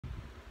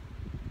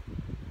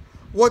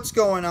What's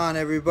going on,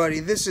 everybody?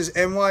 This is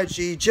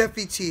NYG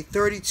Jeffy T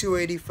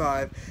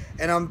 3285,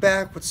 and I'm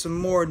back with some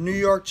more New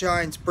York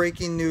Giants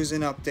breaking news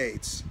and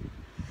updates.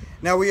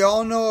 Now, we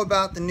all know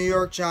about the New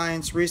York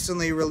Giants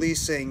recently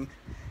releasing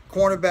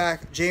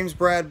cornerback James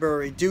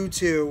Bradberry due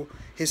to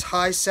his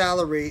high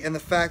salary and the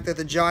fact that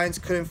the Giants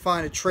couldn't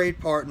find a trade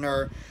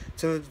partner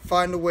to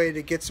find a way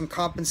to get some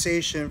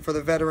compensation for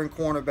the veteran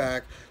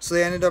cornerback, so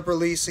they ended up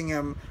releasing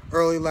him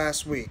early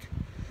last week.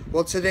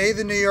 Well, today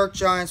the New York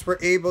Giants were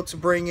able to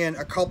bring in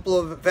a couple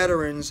of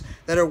veterans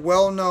that are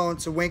well known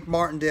to Wink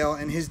Martindale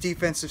and his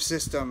defensive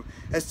system.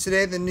 As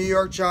today the New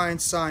York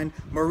Giants signed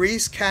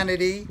Maurice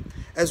Canady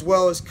as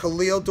well as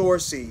Khalil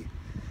Dorsey,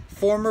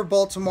 former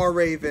Baltimore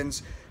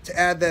Ravens, to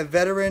add that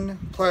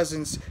veteran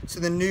presence to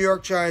the New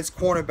York Giants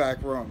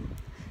cornerback room.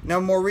 Now,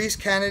 Maurice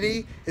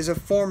Canady is a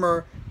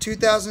former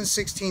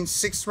 2016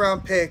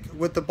 sixth-round pick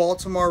with the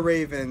Baltimore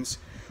Ravens,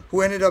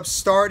 who ended up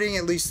starting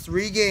at least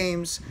 3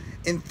 games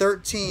in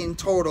 13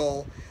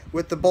 total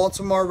with the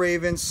Baltimore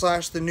Ravens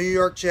 / the New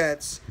York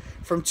Jets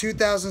from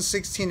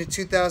 2016 to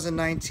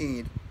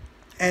 2019.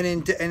 And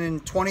in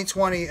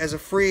 2020, as a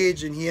free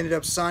agent, he ended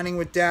up signing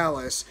with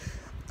Dallas.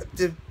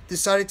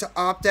 Decided to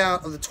opt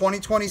out of the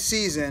 2020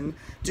 season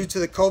due to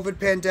the COVID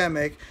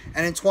pandemic,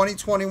 and in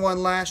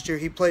 2021 last year,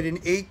 he played in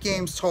 8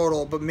 games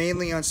total, but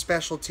mainly on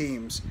special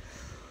teams.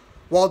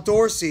 While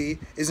Dorsey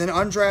is an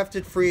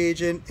undrafted free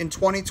agent in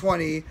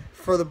 2020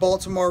 for the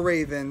Baltimore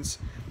Ravens,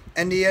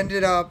 and he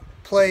ended up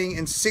playing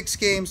in 6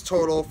 games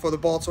total for the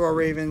Baltimore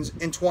Ravens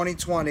in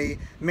 2020,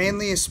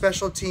 mainly a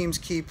special teams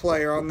key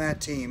player on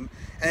that team.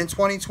 And in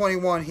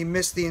 2021, he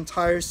missed the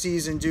entire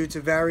season due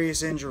to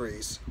various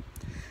injuries.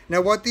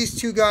 Now, what these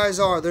two guys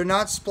are, they're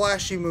not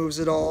splashy moves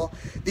at all.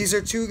 These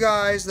are 2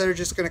 guys that are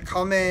just going to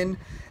come in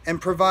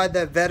and provide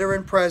that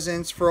veteran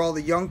presence for all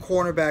the young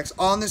cornerbacks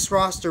on this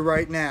roster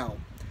right now.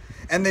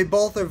 And they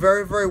both are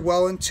very, very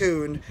well in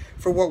tune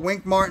for what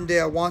Wink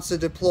Martindale wants to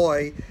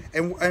deploy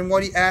and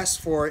what he asks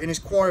for in his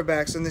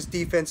cornerbacks in this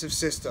defensive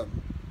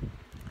system.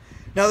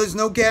 Now, there's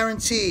no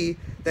guarantee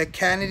that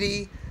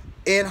Canady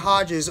and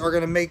Hodges are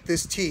going to make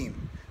this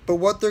team. But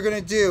what they're going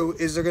to do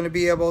is they're going to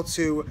be able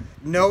to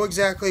know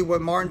exactly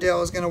what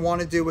Martindale is going to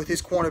want to do with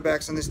his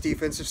cornerbacks in this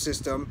defensive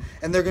system.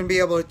 And they're going to be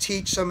able to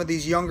teach some of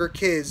these younger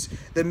kids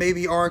that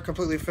maybe aren't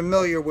completely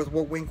familiar with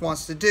what Wink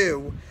wants to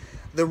do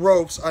the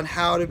ropes on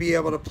how to be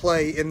able to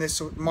play in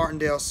this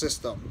Martindale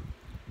system.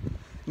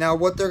 Now,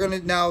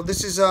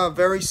 this is a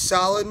very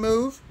solid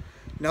move.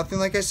 Nothing,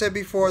 like I said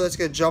before, that's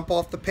going to jump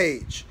off the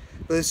page.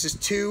 But this is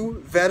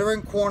 2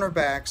 veteran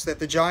cornerbacks that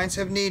the Giants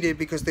have needed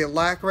because they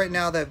lack right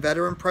now that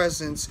veteran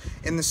presence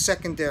in the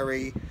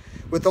secondary,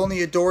 with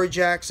only Adoree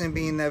Jackson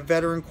being that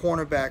veteran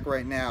cornerback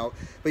right now.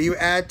 But you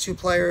add 2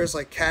 players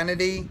like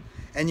Canady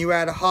and you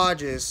add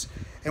Hodges,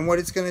 and what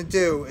it's going to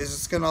do is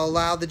it's going to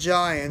allow the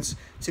Giants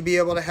to be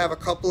able to have a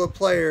couple of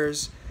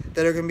players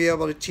that are going to be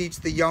able to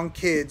teach the young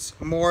kids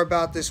more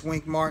about this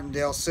Wink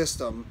Martindale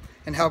system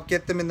and help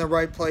get them in the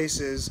right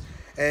places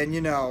and,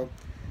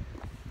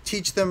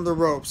 teach them the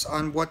ropes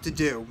on what to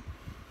do.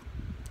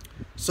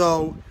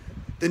 So,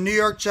 the New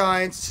York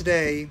Giants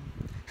today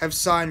have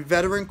signed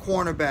veteran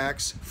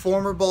cornerbacks,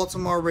 former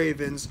Baltimore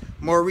Ravens,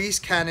 Maurice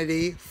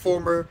Canady,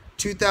 former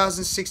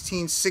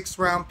 2016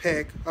 sixth-round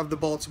pick of the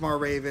Baltimore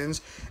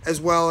Ravens, as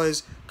well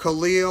as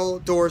Khalil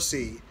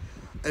Dorsey,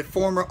 a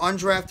former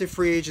undrafted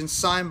free agent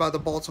signed by the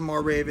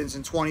Baltimore Ravens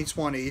in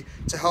 2020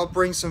 to help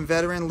bring some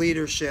veteran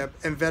leadership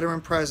and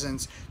veteran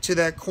presence to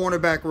that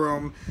cornerback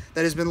room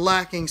that has been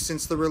lacking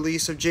since the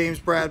release of James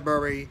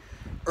Bradberry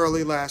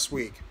early last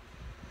week.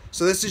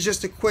 So this is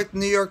just a quick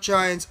New York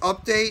Giants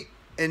update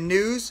and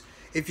news.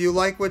 If you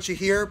like what you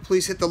hear,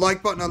 please hit the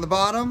like button on the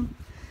bottom,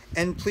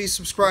 and please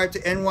subscribe to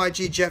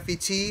NYG Jeffy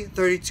T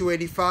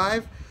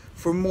 3285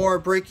 for more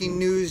breaking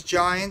news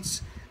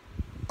Giants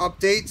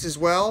updates as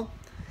well.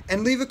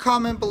 And leave a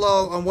comment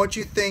below on what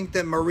you think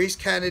that Maurice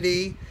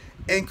Canady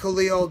and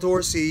Khalil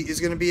Dorsey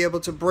is going to be able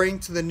to bring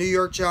to the New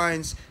York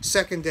Giants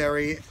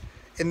secondary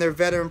in their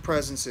veteran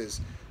presences.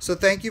 So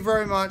thank you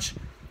very much.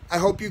 I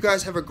hope you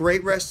guys have a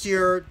great rest of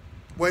your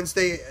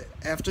Wednesday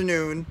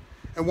afternoon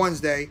and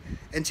Wednesday.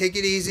 And take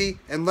it easy.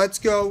 And let's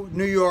go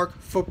New York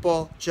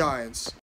Football Giants.